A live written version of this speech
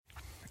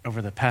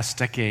Over the past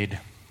decade,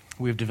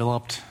 we've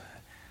developed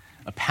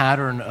a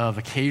pattern of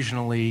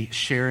occasionally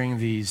sharing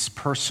these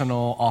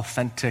personal,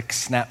 authentic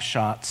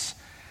snapshots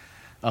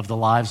of the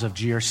lives of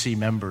GRC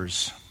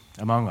members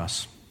among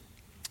us.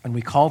 And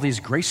we call these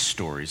grace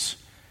stories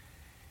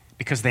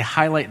because they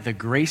highlight the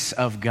grace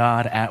of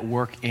God at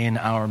work in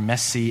our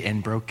messy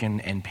and broken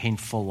and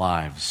painful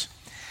lives.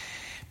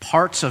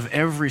 Parts of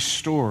every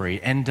story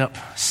end up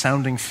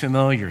sounding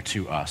familiar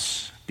to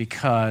us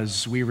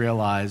because we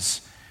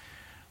realize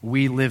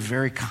we live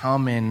very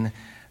common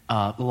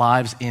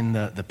lives in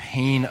the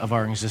pain of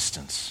our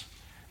existence.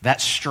 That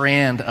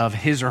strand of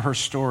his or her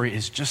story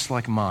is just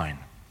like mine.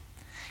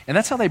 And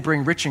that's how they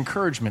bring rich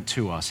encouragement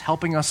to us,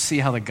 helping us see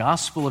how the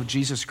gospel of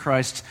Jesus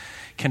Christ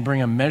can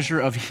bring a measure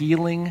of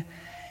healing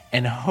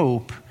and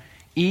hope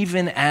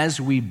even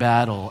as we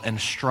battle and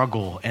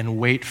struggle and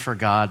wait for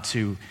God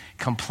to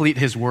complete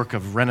his work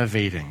of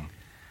renovating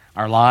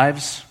our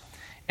lives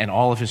and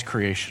all of his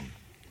creation.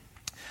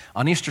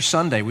 On Easter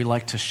Sunday, we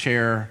like to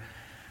share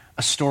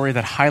a story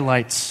that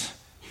highlights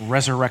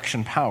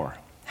resurrection power,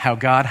 how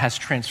God has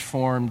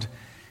transformed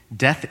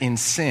death in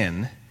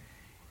sin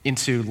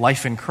into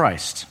life in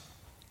Christ.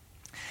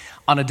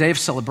 On a day of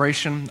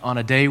celebration, on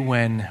a day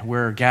when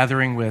we're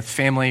gathering with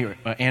family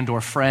and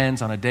or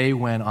friends, on a day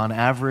when on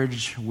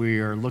average we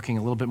are looking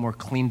a little bit more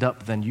cleaned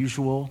up than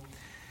usual,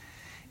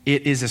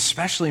 it is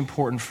especially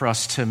important for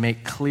us to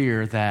make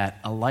clear that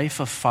a life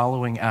of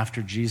following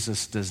after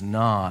Jesus does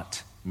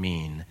not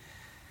mean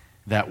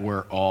that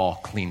we're all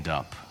cleaned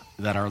up,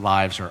 that our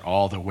lives are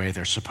all the way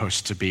they're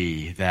supposed to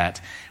be,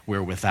 that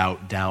we're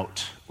without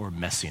doubt or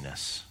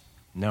messiness.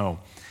 No.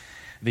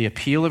 The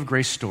appeal of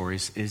grace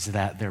stories is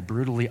that they're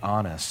brutally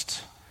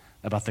honest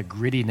about the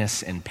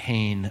grittiness and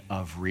pain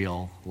of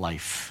real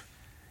life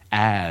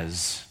at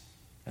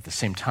the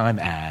same time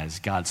as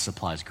God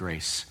supplies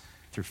grace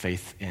through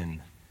faith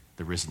in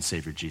the risen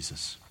Savior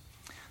Jesus.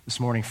 This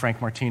morning,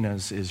 Frank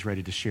Martinez is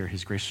ready to share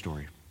his grace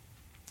story.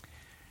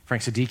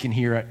 Frank's a deacon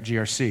here at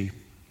GRC,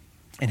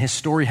 and his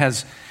story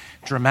has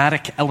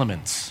dramatic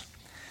elements.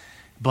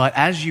 But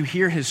as you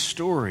hear his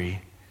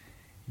story,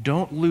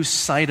 don't lose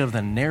sight of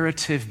the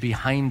narrative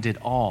behind it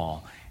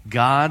all.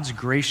 God's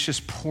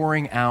gracious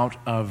pouring out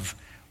of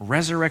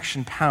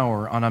resurrection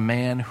power on a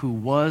man who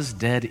was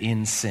dead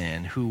in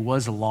sin, who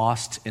was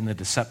lost in the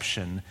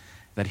deception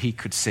that he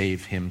could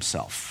save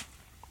himself.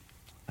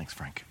 Thanks,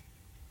 Frank.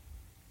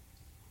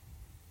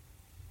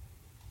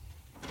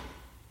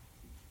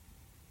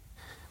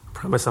 I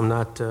promise I'm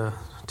not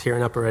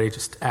tearing up already,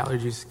 just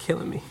allergies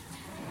killing me.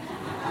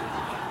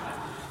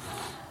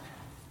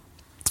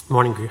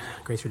 Morning,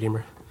 Grace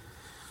Redeemer.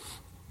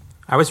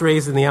 I was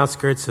raised in the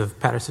outskirts of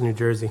Paterson, New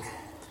Jersey.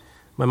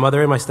 My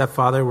mother and my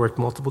stepfather worked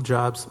multiple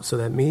jobs so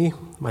that me,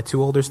 my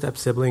two older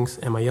step-siblings,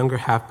 and my younger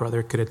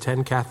half-brother could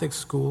attend Catholic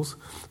schools,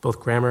 both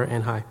grammar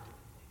and high.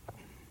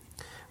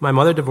 My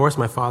mother divorced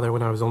my father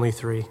when I was only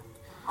 3.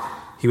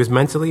 He was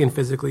mentally and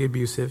physically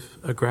abusive,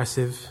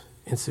 aggressive,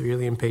 and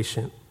severely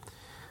impatient.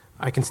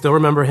 I can still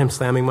remember him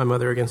slamming my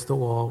mother against the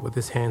wall with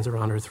his hands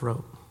around her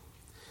throat.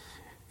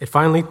 It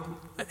finally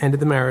ended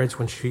the marriage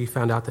when she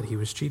found out that he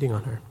was cheating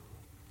on her.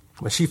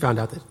 My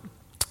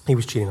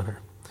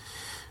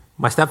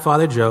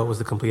stepfather, Joe, was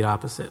the complete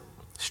opposite.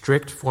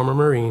 Strict former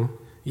Marine,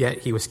 yet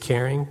he was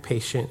caring,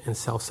 patient, and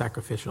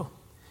self-sacrificial.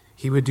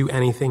 He would do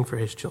anything for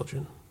his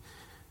children.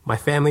 My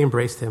family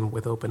embraced him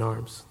with open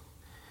arms.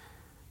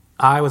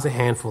 I was a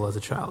handful as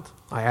a child.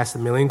 I asked a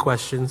million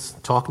questions,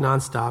 talked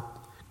nonstop,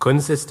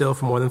 couldn't sit still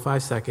for more than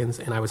 5 seconds,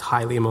 and I was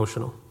highly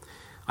emotional.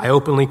 I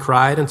openly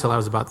cried until I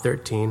was about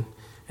 13,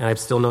 and I'm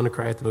still known to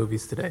cry at the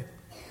movies today.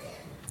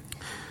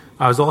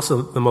 I was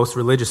also the most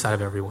religious out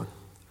of everyone.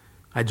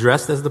 I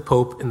dressed as the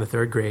Pope in the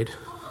 3rd grade.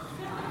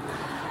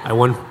 I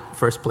won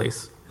first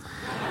place.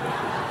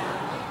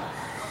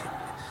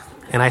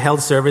 And I held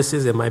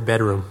services in my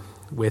bedroom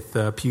with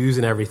pews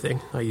and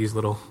everything. I used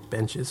little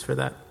benches for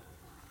that.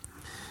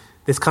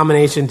 This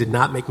combination did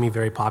not make me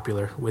very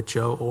popular with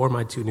Joe or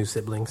my 2 new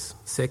siblings,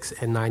 6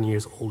 and 9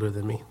 years older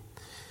than me.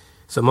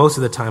 So most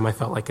of the time I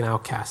felt like an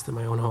outcast in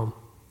my own home.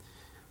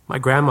 My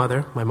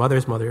grandmother, my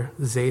mother's mother,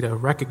 Zeta,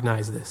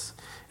 recognized this,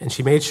 and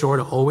she made sure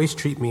to always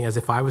treat me as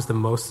if I was the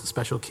most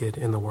special kid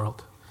in the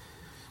world.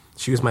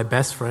 She was my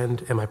best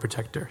friend and my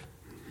protector.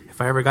 If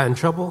I ever got in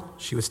trouble,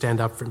 she would stand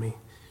up for me.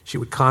 She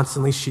would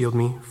constantly shield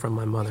me from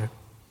my mother.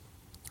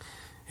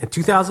 In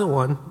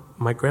 2001,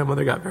 my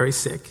grandmother got very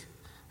sick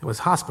and was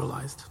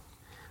hospitalized.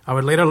 I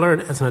would later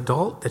learn as an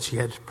adult that she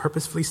had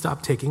purposefully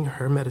stopped taking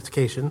her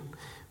medication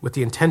with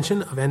the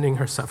intention of ending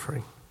her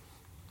suffering.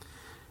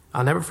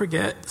 I'll never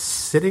forget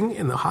sitting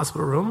in the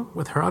hospital room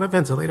with her on a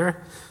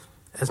ventilator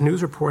as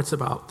news reports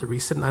about the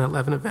recent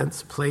 9/11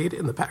 events played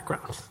in the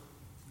background.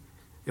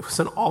 It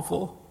was an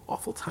awful,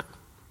 awful time.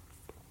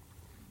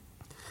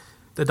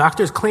 The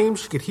doctors claimed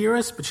she could hear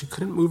us, but she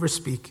couldn't move or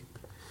speak.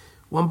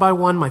 One by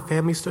one, my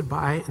family stood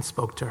by and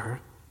spoke to her.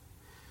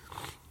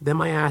 Then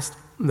my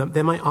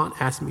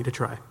aunt asked me to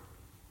try.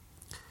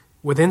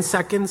 Within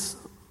seconds,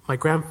 my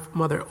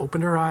grandmother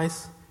opened her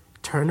eyes,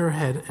 turned her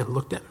head, and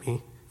looked at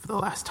me for the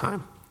last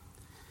time.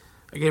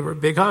 I gave her a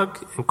big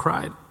hug and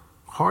cried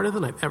harder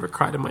than I've ever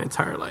cried in my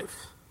entire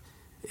life.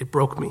 It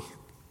broke me.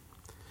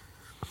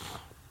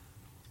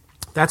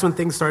 That's when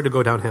things started to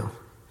go downhill.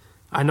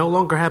 I no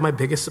longer had my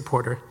biggest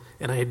supporter,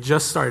 and I had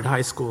just started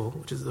high school,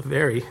 which is a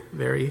very,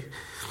 very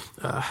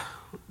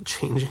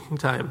changing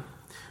time.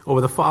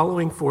 Over the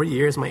following 4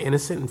 years, my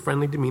innocent and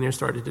friendly demeanor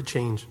started to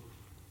change.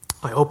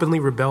 I openly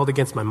rebelled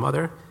against my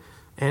mother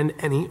and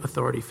any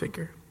authority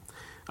figure.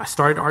 I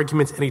started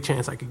arguments any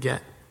chance I could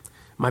get.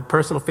 My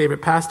personal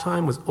favorite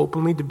pastime was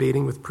openly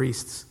debating with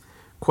priests,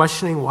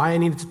 questioning why I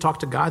needed to talk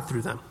to God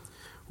through them.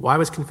 Why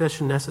was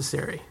confession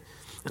necessary?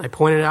 And I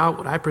pointed out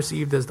what I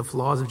perceived as the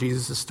flaws of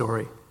Jesus'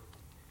 story.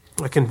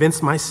 I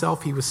convinced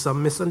myself he was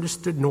some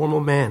misunderstood normal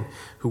man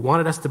who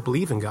wanted us to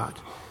believe in God,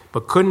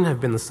 but couldn't have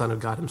been the Son of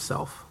God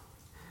himself.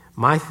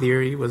 My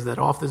theory was that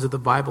authors of the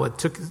Bible had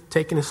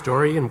taken his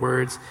story and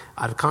words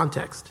out of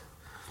context.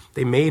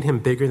 They made him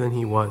bigger than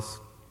he was.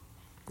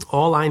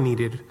 All I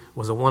needed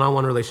was a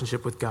one-on-one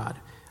relationship with God.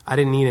 I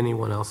didn't need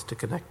anyone else to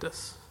connect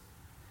us.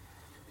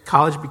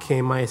 College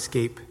became my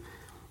escape.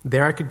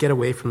 There I could get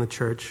away from the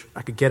church.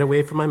 I could get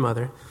away from my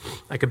mother.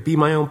 I could be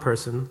my own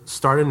person,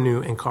 start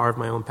anew, and carve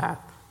my own path.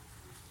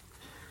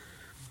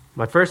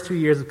 My first 2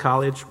 years of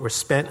college were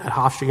spent at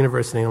Hofstra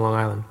University in Long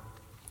Island.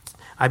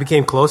 I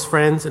became close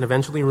friends and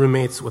eventually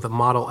roommates with a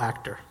model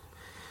actor.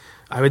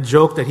 I would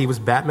joke that he was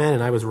Batman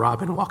and I was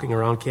Robin walking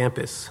around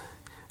campus.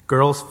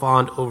 Girls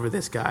fawned over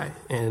this guy,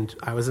 and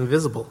I was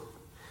invisible.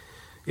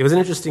 It was an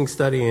interesting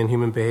study in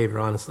human behavior,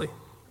 honestly.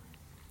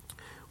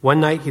 One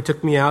night, he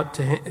took me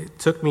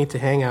to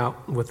hang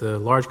out with a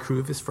large crew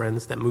of his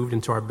friends that moved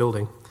into our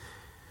building.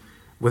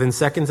 Within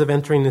seconds of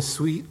entering the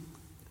suite,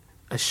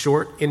 a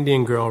short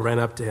Indian girl ran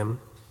up to him.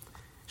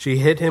 She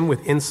hit him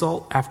with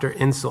insult after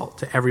insult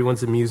to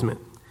everyone's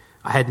amusement.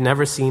 I had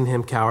never seen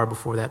him cower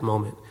before that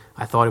moment.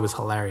 I thought it was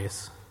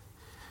hilarious.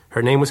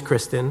 Her name was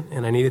Kristen,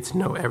 and I needed to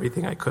know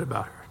everything I could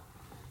about her.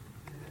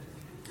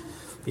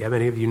 Yeah,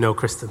 many of you know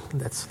Kristen.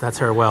 That's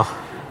her well.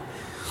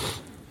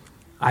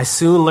 I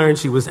soon learned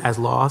she was as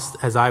lost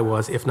as I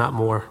was, if not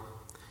more.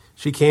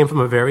 She came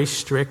from a very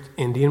strict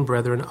Indian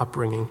Brethren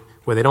upbringing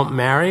where they don't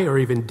marry or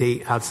even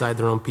date outside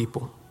their own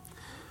people.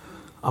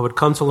 I would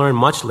come to learn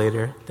much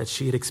later that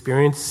she had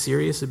experienced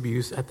serious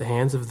abuse at the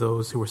hands of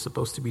those who were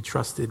supposed to be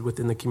trusted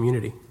within the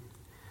community.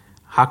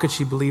 How could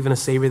she believe in a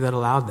Savior that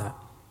allowed that?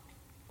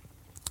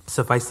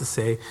 Suffice to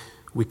say,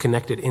 we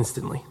connected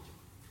instantly.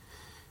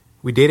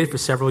 We dated for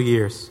several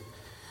years.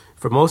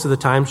 For most of the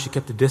time, she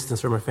kept a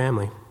distance from her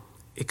family.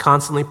 It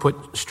constantly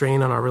put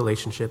strain on our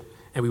relationship,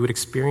 and we would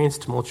experience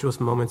tumultuous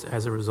moments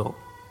as a result.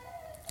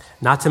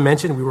 Not to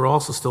mention, we were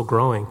also still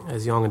growing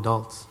as young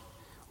adults,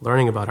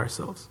 learning about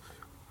ourselves.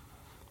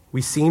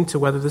 We seemed to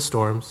weather the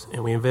storms,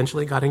 and we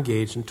eventually got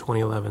engaged in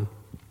 2011.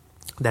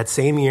 That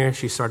same year,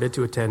 she started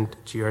to attend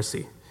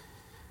GRC.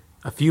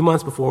 A few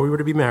months before we were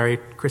to be married,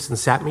 Kristen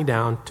sat me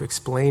down to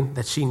explain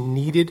that she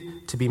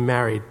needed to be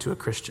married to a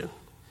Christian.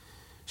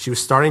 She was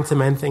starting to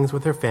mend things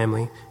with her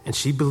family, and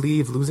she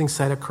believed losing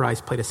sight of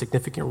Christ played a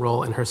significant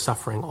role in her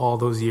suffering all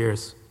those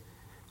years.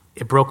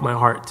 It broke my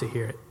heart to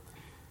hear it.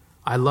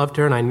 I loved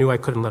her, and I knew I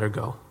couldn't let her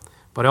go.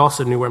 But I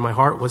also knew where my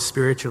heart was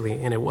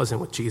spiritually, and it wasn't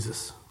with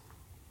Jesus.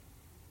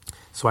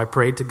 So I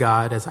prayed to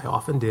God, as I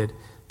often did,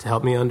 to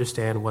help me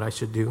understand what I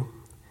should do.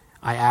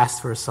 I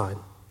asked for a sign.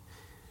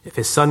 If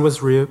his son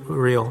was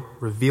real,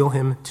 reveal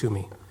him to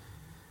me.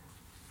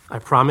 I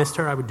promised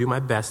her I would do my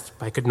best,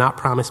 but I could not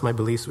promise my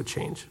beliefs would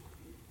change.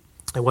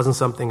 It wasn't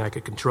something I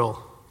could control.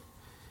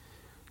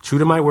 True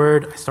to my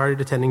word, I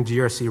started attending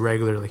GRC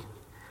regularly.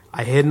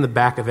 I hid in the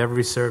back of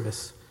every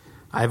service.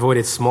 I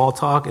avoided small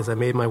talk as I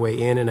made my way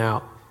in and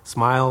out.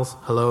 Smiles,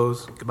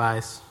 hellos,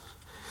 goodbyes.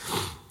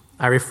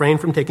 I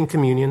refrained from taking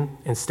communion,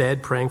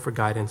 instead praying for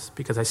guidance,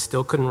 because I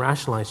still couldn't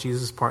rationalize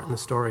Jesus' part in the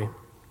story.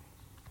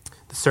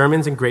 The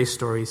sermons and grace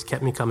stories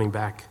kept me coming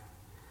back.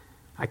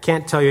 I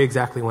can't tell you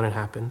exactly when it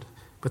happened,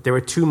 but there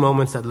were two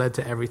moments that led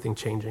to everything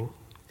changing.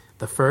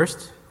 The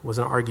first was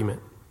an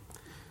argument.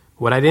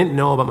 What I didn't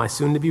know about my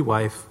soon-to-be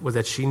wife was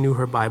that she knew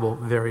her Bible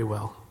very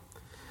well.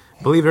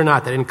 Believe it or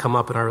not, that didn't come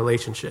up in our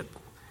relationship.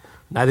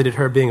 Neither did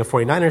her being a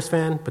 49ers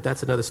fan, but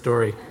that's another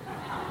story.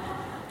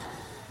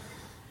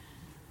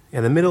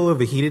 In the middle of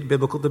a heated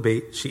biblical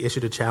debate, she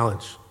issued a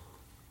challenge.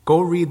 Go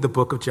read the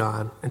book of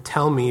John and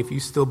tell me if you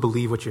still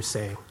believe what you're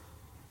saying.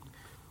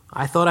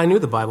 I thought I knew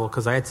the Bible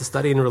because I had to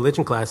study in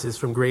religion classes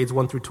from grades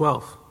 1 through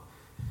 12.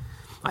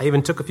 I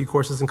even took a few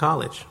courses in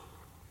college.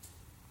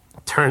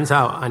 Turns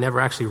out I never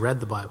actually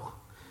read the Bible.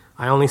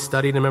 I only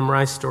studied and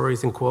memorized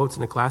stories and quotes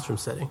in a classroom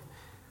setting.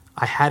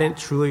 I hadn't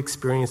truly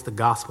experienced the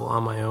gospel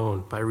on my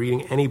own by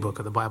reading any book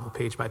of the Bible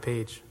page by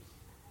page.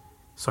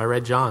 So I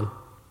read John.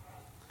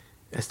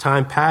 As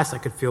time passed, I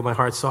could feel my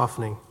heart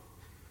softening.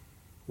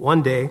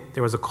 One day,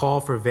 there was a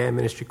call for a van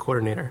ministry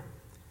coordinator.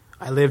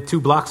 I lived 2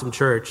 blocks from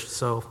church,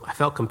 so I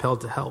felt compelled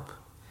to help.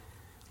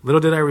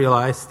 Little did I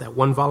realize that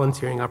one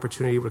volunteering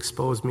opportunity would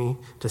expose me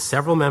to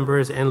several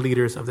members and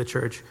leaders of the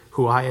church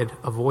who I had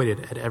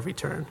avoided at every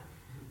turn.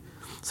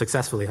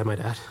 Successfully, I might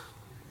add.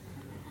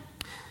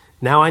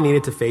 Now I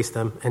needed to face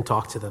them and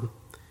talk to them.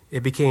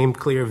 It became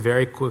clear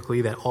very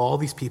quickly that all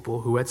these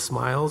people who had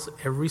smiles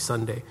every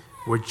Sunday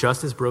were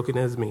just as broken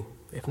as me,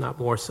 if not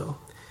more so.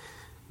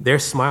 Their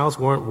smiles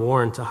weren't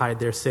worn to hide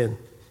their sin.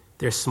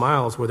 Their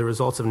smiles were the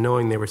results of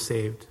knowing they were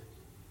saved.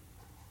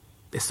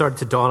 It started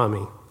to dawn on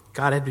me.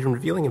 God had been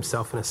revealing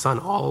himself in a son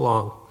all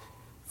along.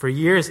 For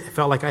years, it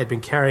felt like I had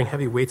been carrying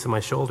heavy weights on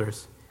my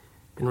shoulders.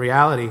 In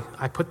reality,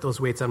 I put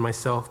those weights on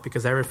myself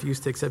because I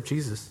refused to accept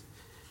Jesus.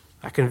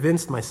 I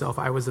convinced myself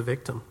I was a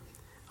victim.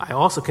 I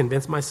also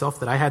convinced myself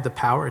that I had the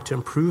power to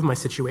improve my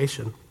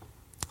situation,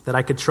 that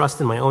I could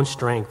trust in my own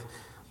strength,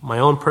 my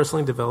own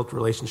personally developed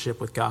relationship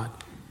with God.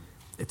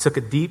 I took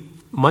a deep,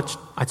 much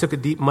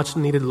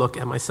needed look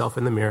at myself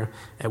in the mirror,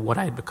 at what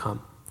I had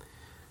become.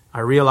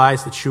 I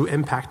realized the true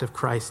impact of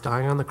Christ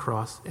dying on the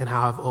cross and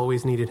how I've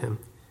always needed him.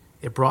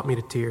 It brought me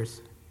to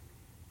tears.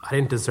 I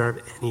didn't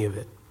deserve any of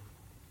it.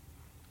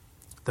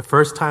 The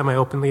first time I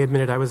openly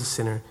admitted I was a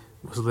sinner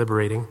was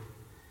liberating.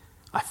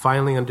 I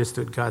finally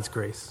understood God's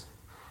grace.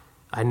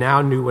 I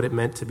now knew what it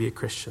meant to be a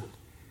Christian,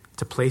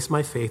 to place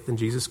my faith in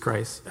Jesus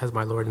Christ as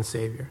my Lord and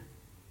Savior.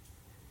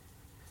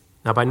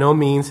 Now, by no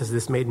means has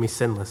this made me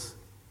sinless.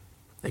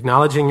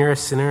 Acknowledging you're a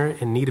sinner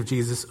in need of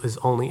Jesus is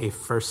only a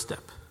first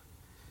step.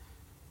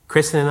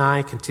 Kristen and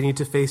I continue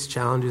to face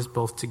challenges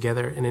both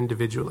together and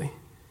individually.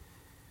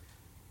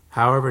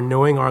 However,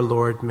 knowing our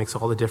Lord makes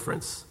all the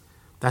difference.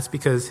 That's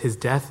because his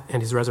death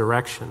and his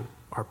resurrection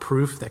are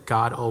proof that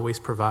God always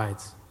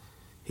provides.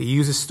 He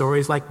uses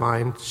stories like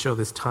mine to show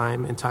this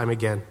time and time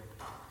again.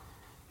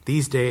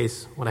 These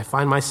days, when I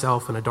find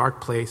myself in a dark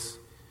place,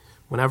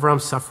 whenever I'm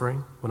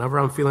suffering, whenever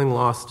I'm feeling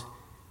lost,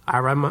 I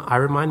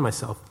remind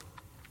myself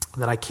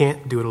that I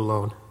can't do it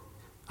alone.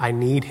 I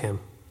need him,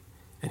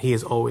 and he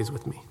is always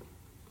with me.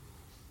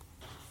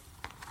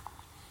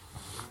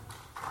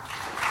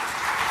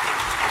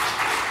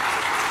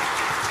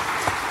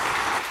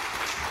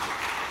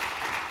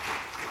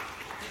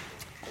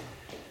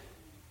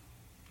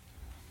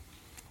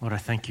 Lord, I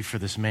thank you for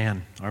this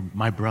man,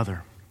 my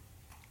brother.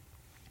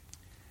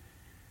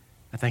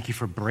 I thank you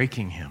for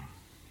breaking him,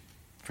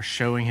 for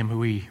showing him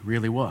who he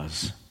really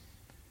was.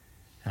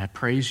 And I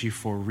praise you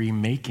for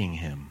remaking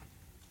him,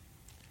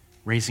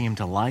 raising him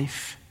to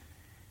life,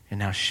 and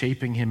now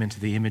shaping him into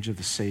the image of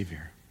the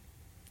Savior,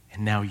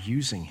 and now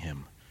using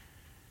him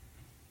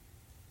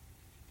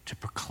to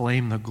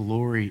proclaim the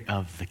glory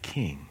of the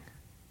King.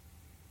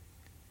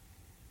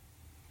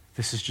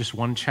 This is just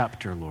one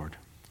chapter, Lord.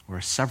 There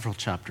are several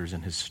chapters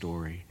in his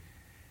story,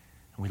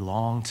 and we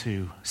long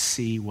to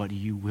see what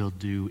you will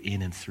do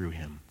in and through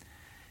him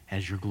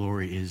as your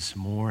glory is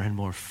more and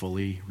more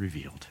fully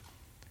revealed.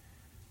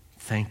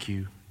 Thank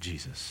you,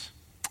 Jesus.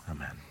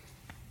 Amen.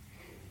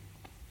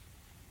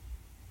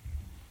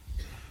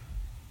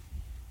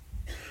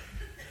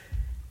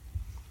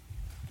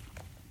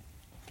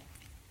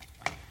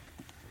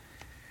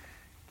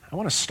 I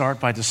want to start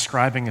by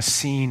describing a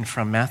scene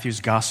from Matthew's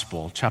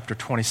Gospel, chapter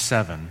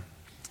 27.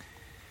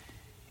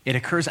 It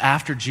occurs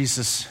after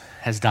Jesus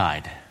has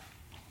died.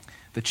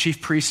 The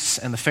chief priests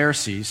and the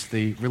Pharisees,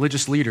 the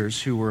religious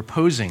leaders who were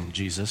opposing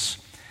Jesus,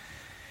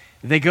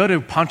 they go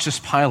to Pontius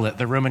Pilate,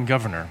 the Roman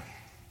governor,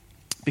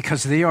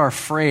 because they are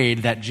afraid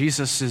that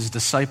Jesus'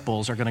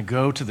 disciples are going to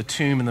go to the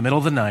tomb in the middle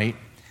of the night,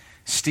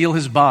 steal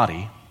his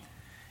body,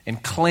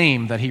 and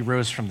claim that he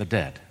rose from the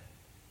dead.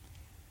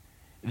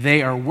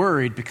 They are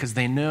worried because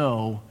they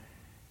know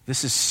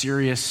this is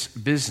serious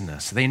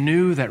business. They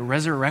knew that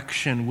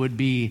resurrection would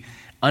be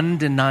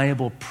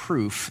undeniable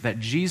proof that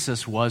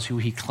Jesus was who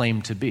he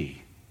claimed to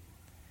be.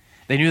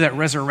 They knew that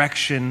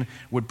resurrection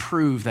would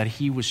prove that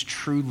he was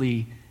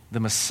truly the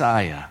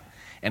Messiah.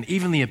 And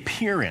even the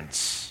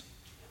appearance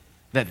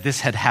that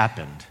this had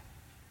happened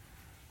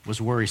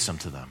was worrisome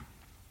to them.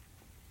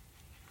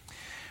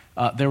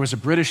 There was a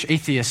British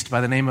atheist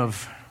by the name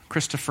of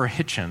Christopher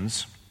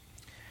Hitchens,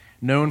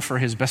 known for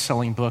his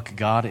best-selling book,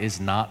 God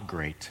is Not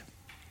Great.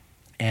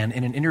 And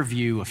in an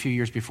interview a few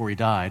years before he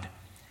died,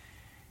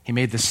 he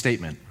made this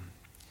statement: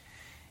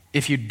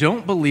 if you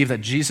don't believe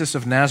that Jesus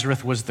of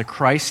Nazareth was the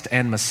Christ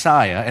and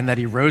Messiah, and that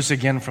he rose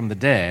again from the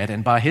dead,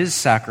 and by his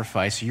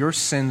sacrifice your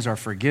sins are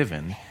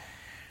forgiven,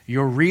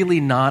 you're really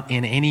not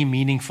in any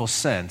meaningful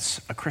sense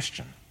a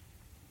Christian.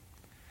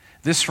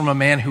 This from a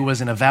man who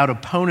was an avowed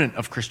opponent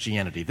of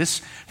Christianity. This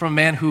from a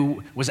man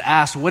who was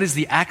asked, what is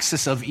the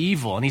axis of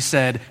evil? And he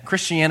said,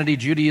 Christianity,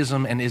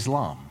 Judaism, and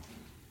Islam.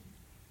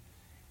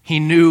 He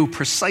knew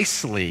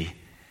precisely,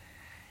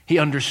 he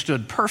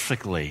understood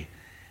perfectly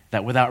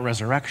that without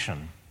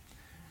resurrection,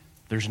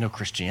 there's no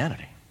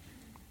Christianity.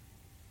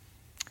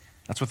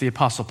 That's what the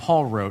Apostle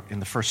Paul wrote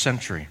in the first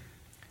century,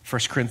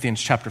 1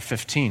 Corinthians chapter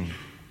 15.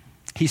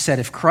 He said,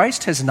 if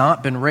Christ has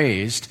not been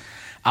raised,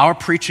 our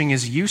preaching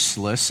is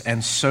useless,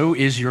 and so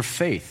is your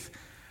faith.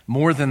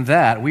 More than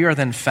that, we are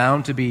then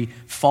found to be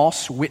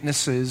false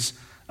witnesses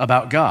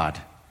about God.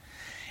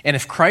 And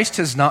if Christ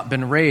has not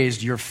been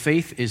raised, your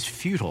faith is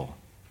futile.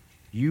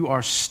 You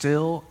are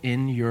still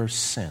in your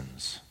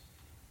sins.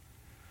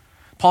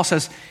 Paul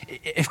says,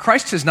 if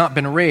Christ has not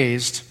been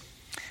raised,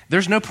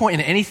 There's no point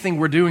in anything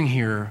we're doing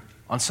here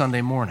on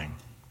Sunday morning.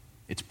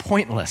 It's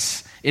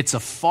pointless. It's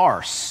a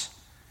farce.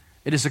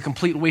 It is a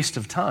complete waste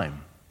of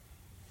time.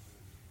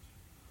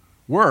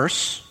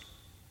 Worse,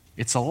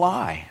 it's a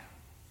lie.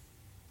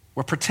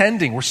 We're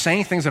pretending. We're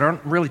saying things that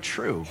aren't really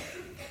true.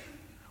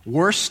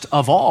 Worst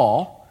of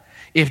all,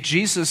 if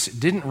Jesus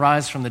didn't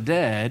rise from the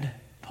dead,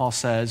 Paul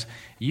says,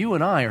 you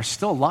and I are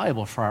still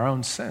liable for our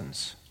own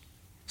sins.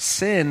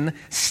 Sin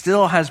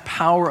still has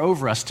power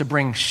over us to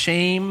bring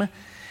shame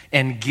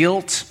and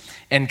guilt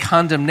and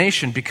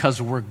condemnation because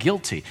we're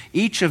guilty.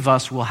 Each of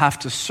us will have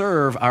to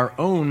serve our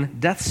own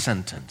death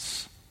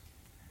sentence.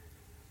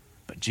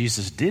 But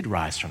Jesus did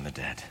rise from the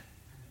dead,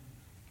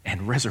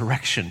 and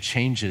resurrection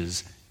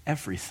changes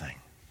everything.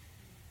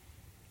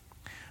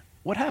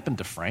 What happened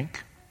to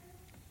Frank?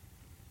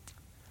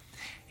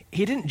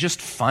 He didn't just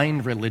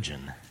find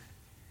religion.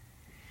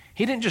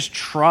 He didn't just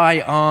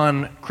try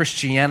on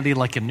Christianity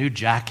like a new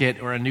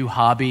jacket or a new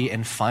hobby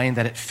and find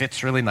that it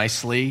fits really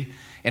nicely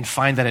and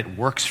find that it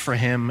works for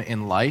him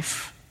in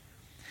life.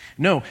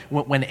 No,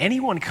 when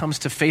anyone comes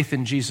to faith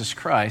in Jesus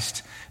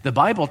Christ, the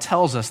Bible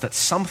tells us that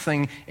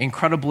something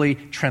incredibly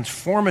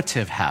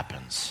transformative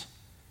happens.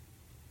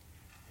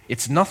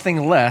 It's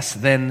nothing less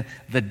than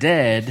the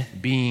dead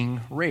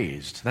being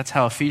raised. That's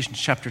how Ephesians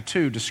chapter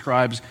 2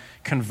 describes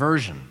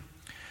conversion.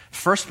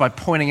 First, by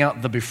pointing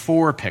out the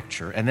before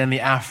picture and then the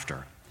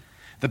after.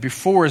 The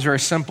before is very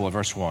simple in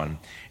verse 1.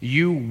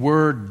 You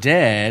were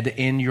dead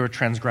in your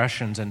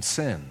transgressions and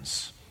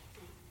sins.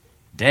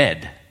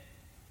 Dead.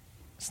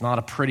 It's not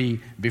a pretty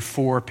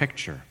before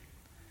picture.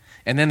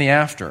 And then the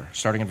after,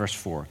 starting in verse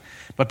 4.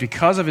 But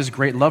because of his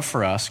great love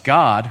for us,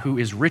 God, who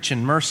is rich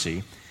in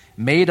mercy,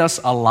 made us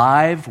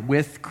alive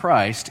with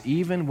Christ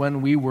even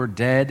when we were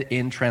dead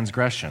in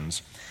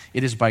transgressions.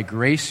 It is by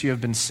grace you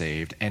have been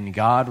saved, and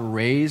God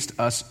raised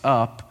us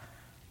up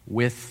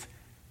with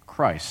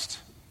Christ.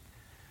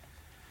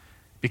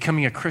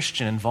 Becoming a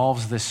Christian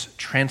involves this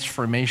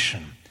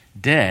transformation.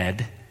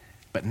 Dead,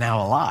 but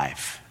now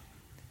alive.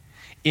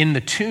 In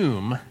the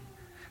tomb,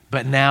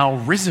 but now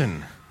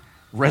risen,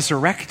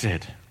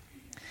 resurrected.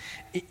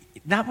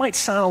 That might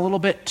sound a little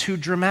bit too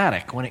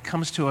dramatic when it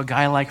comes to a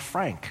guy like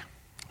Frank.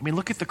 I mean,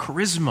 look at the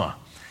charisma,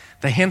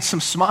 the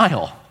handsome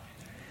smile.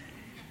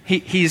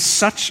 He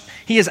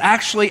is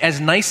actually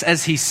as nice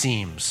as he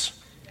seems.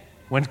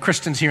 When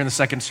Kristen's here in the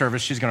second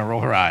service, she's going to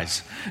roll her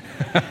eyes.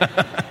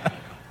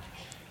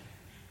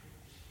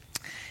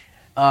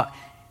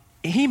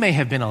 He may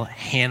have been a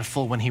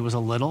handful when he was a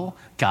little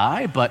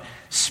guy, but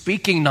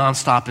speaking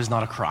nonstop is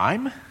not a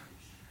crime.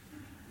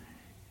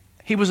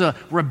 He was a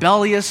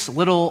rebellious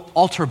little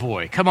altar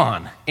boy. Come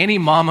on, any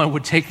mama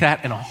would take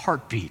that in a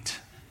heartbeat.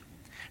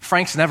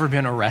 Frank's never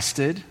been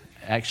arrested.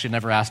 I actually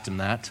never asked him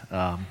that.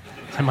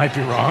 I might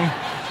be wrong.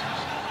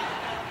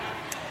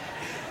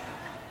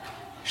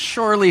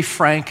 Surely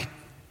Frank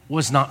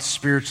was not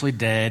spiritually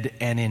dead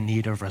and in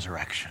need of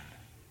resurrection.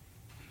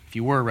 If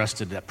you were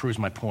arrested, that proves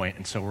my point,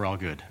 and so we're all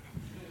good.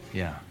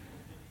 Yeah.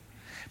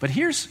 But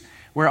here's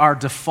where our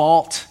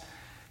default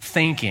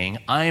thinking,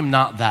 I'm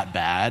not that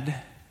bad,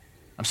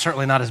 I'm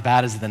certainly not as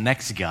bad as the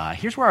next guy.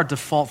 Here's where our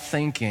default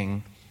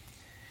thinking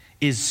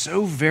is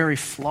so very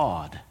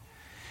flawed.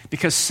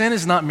 Because sin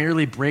is not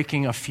merely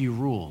breaking a few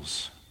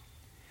rules.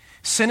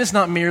 Sin is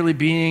not merely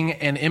being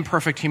an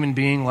imperfect human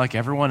being like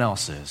everyone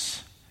else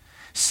is.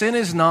 Sin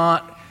is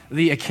not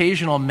the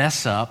occasional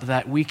mess up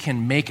that we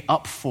can make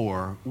up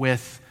for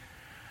with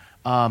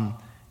a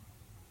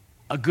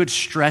good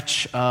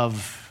stretch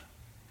of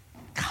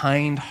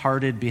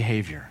kind-hearted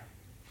behavior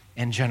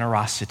and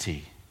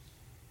generosity.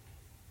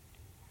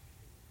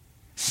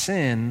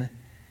 Sin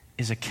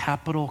is a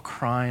capital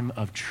crime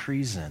of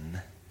treason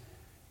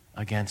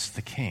against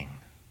the king.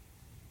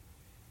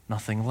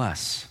 Nothing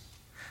less.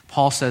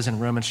 Paul says in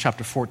Romans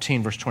chapter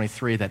 14, verse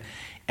 23, that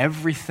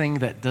everything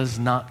that does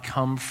not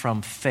come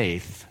from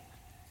faith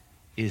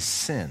is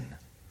sin.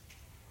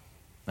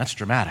 That's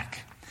dramatic.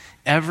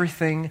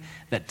 Everything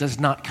that does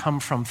not come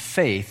from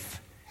faith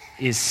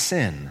is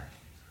sin.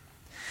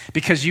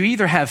 Because you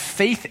either have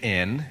faith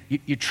in,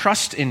 you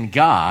trust in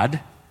God,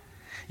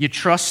 you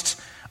trust,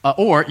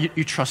 or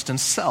you trust in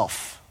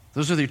self.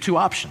 Those are the two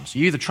options.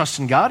 You either trust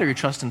in God or you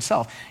trust in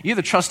self. You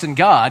either trust in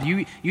God,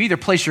 you either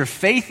place your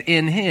faith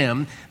in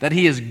him, that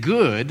he is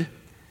good,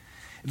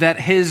 that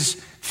his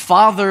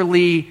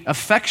fatherly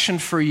affection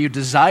for you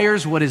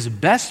desires what is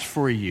best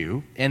for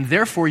you, and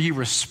therefore you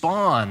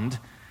respond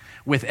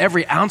with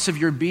every ounce of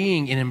your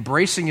being in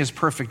embracing his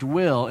perfect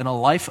will in a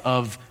life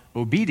of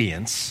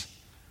obedience,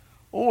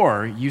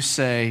 or you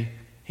say,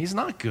 he's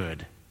not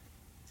good.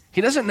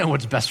 He doesn't know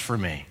what's best for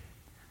me.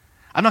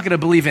 I'm not going to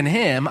believe in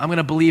him. I'm going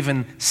to believe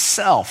in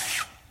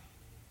self,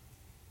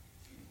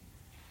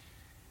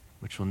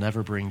 which will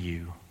never bring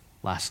you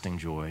lasting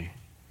joy,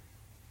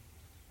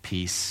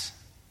 peace,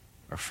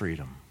 or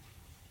freedom.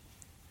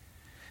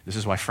 This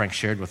is why Frank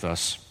shared with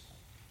us.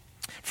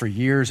 For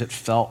years, it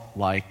felt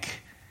like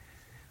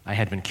I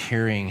had been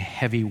carrying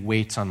heavy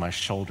weights on my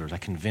shoulders. I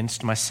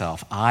convinced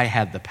myself I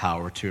had the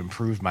power to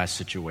improve my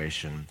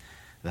situation,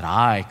 that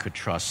I could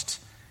trust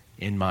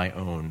in my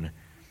own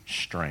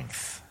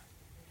strength.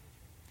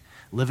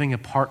 Living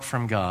apart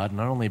from God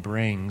not only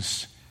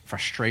brings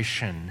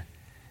frustration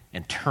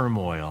and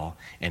turmoil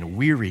and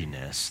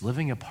weariness,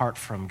 living apart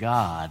from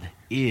God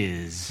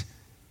is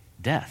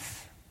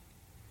death.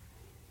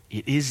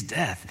 It is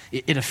death.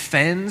 It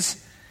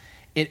offends,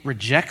 it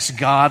rejects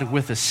God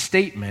with a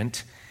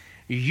statement,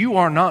 you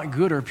are not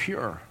good or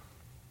pure.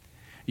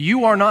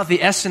 You are not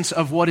the essence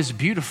of what is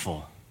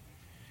beautiful.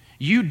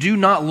 You do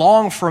not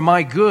long for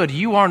my good.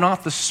 You are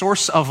not the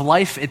source of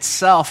life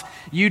itself.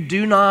 You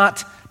do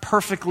not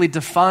perfectly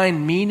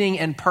define meaning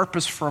and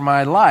purpose for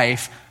my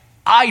life.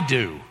 I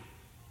do.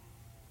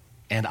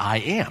 And I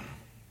am.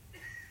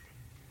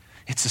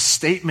 It's a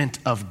statement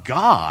of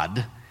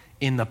God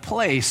in the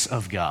place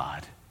of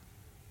God.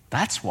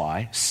 That's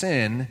why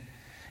sin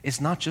is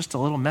not just a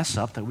little mess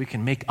up that we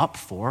can make up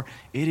for.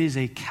 It is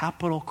a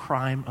capital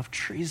crime of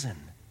treason,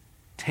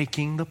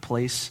 taking the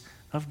place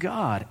of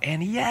God.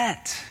 And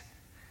yet,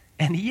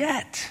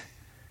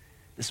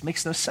 this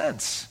makes no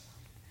sense.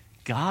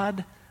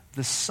 God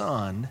the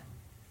Son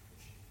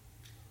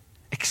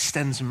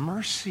extends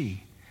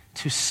mercy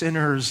to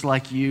sinners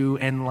like you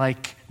and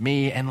like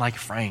me and like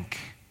Frank.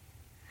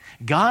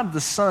 God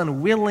the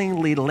Son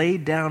willingly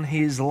laid down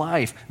his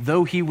life,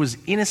 though he was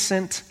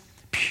innocent,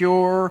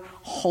 pure,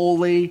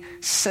 holy,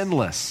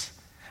 sinless,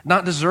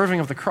 not deserving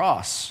of the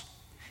cross.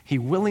 He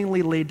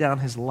willingly laid down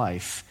his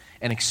life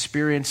and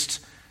experienced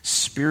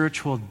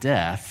spiritual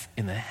death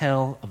in the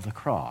hell of the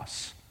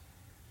cross,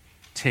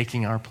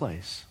 taking our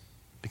place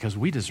because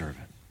we deserve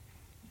it.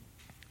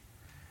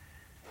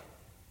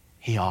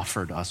 He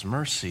offered us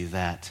mercy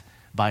that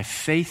by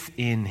faith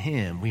in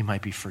him we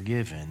might be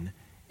forgiven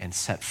and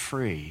set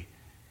free,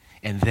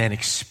 and then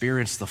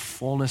experience the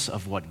fullness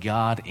of what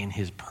God in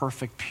his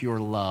perfect pure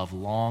love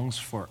longs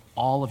for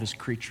all of his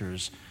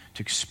creatures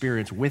to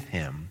experience with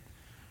him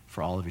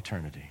for all of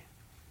eternity.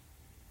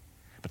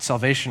 But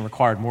salvation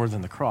required more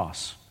than the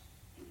cross.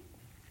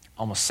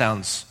 Almost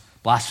sounds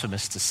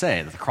blasphemous to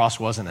say that the cross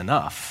wasn't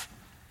enough.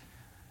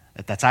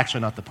 That's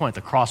actually not the point.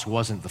 The cross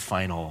wasn't the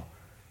final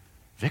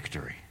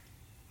victory.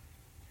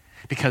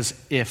 Because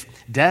if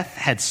death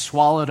had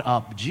swallowed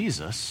up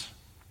Jesus,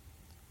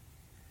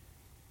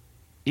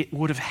 it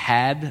would have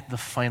had the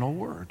final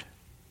word.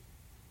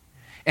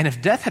 And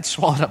if death had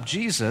swallowed up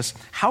Jesus,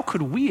 how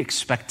could we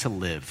expect to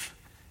live?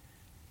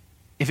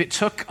 If it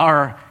took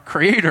our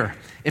Creator,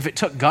 if it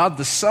took God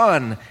the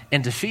Son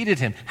and defeated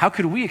him, how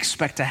could we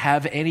expect to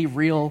have any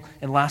real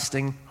and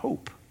lasting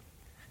hope?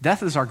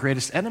 Death is our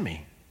greatest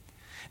enemy.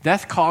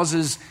 Death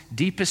causes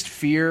deepest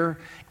fear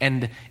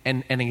and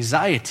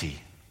anxiety.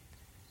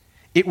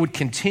 It would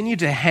continue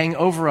to hang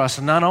over us,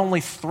 not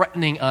only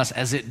threatening us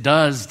as it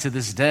does to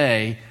this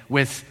day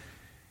with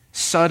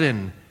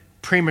sudden,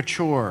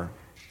 premature,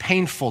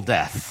 painful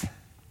death.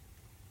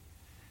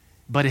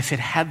 But if it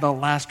had the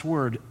last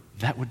word,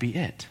 that would be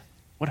it.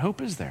 What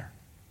hope is there?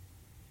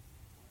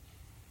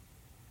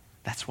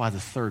 That's why the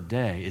third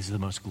day is the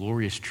most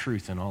glorious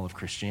truth in all of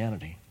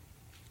Christianity.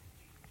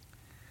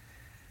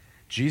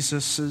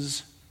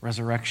 Jesus'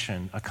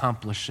 resurrection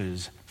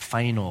accomplishes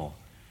final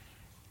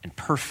and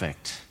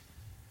perfect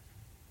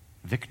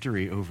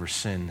victory over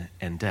sin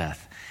and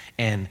death.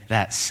 And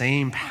that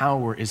same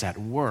power is at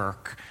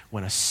work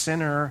when a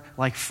sinner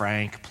like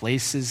Frank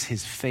places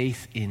his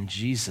faith in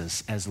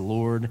Jesus as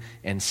Lord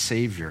and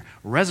Savior.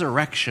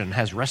 Resurrection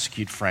has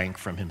rescued Frank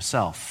from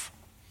himself.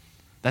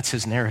 That's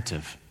his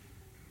narrative.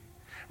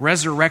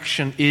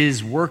 Resurrection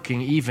is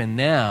working even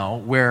now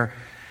where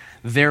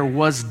there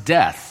was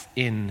death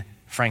in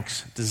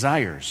Frank's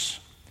desires,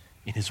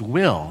 in his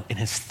will, in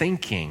his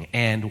thinking,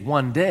 and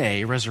one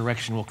day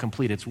resurrection will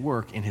complete its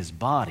work in his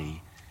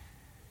body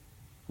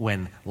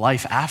when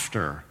life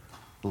after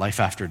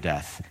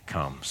death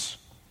comes.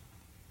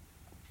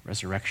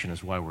 Resurrection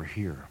is why we're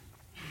here.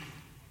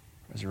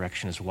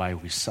 Resurrection is why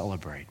we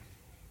celebrate.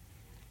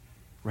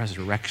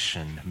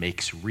 Resurrection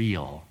makes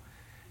real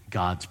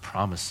God's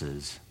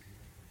promises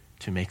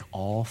to make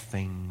all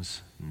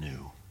things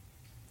new.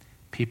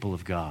 People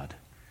of God,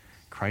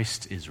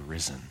 Christ is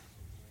risen.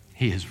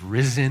 He is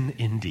risen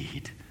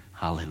indeed.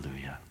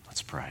 Hallelujah.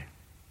 Let's pray.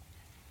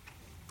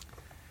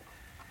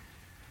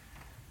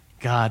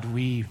 God,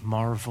 we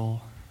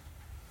marvel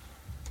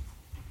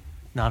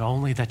not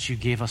only that you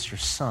gave us your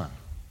Son,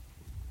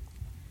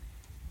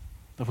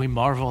 but we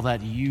marvel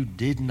that you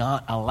did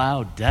not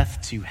allow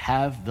death to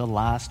have the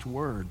last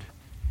word.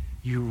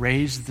 You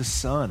raised the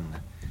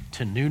Son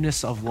to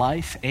newness of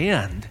life,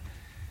 and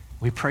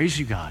we praise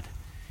you, God.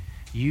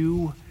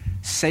 You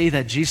say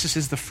that Jesus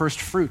is the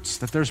first fruits,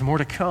 that there's more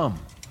to come,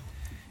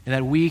 and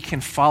that we can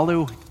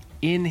follow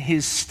in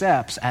his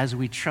steps as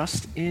we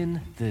trust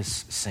in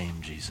this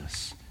same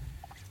Jesus.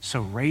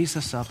 So raise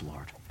us up,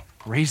 Lord.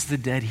 Raise the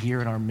dead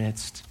here in our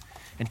midst,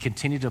 and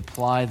continue to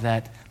apply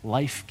that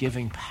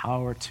life-giving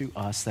power to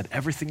us, that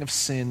everything of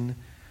sin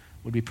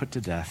would be put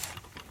to death,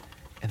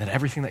 and that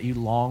everything that you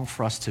long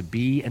for us to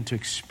be and to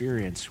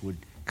experience would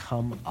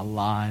come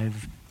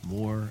alive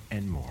more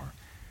and more.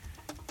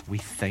 We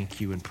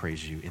thank you and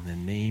praise you in the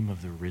name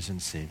of the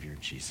risen Savior,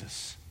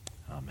 Jesus.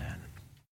 Amen.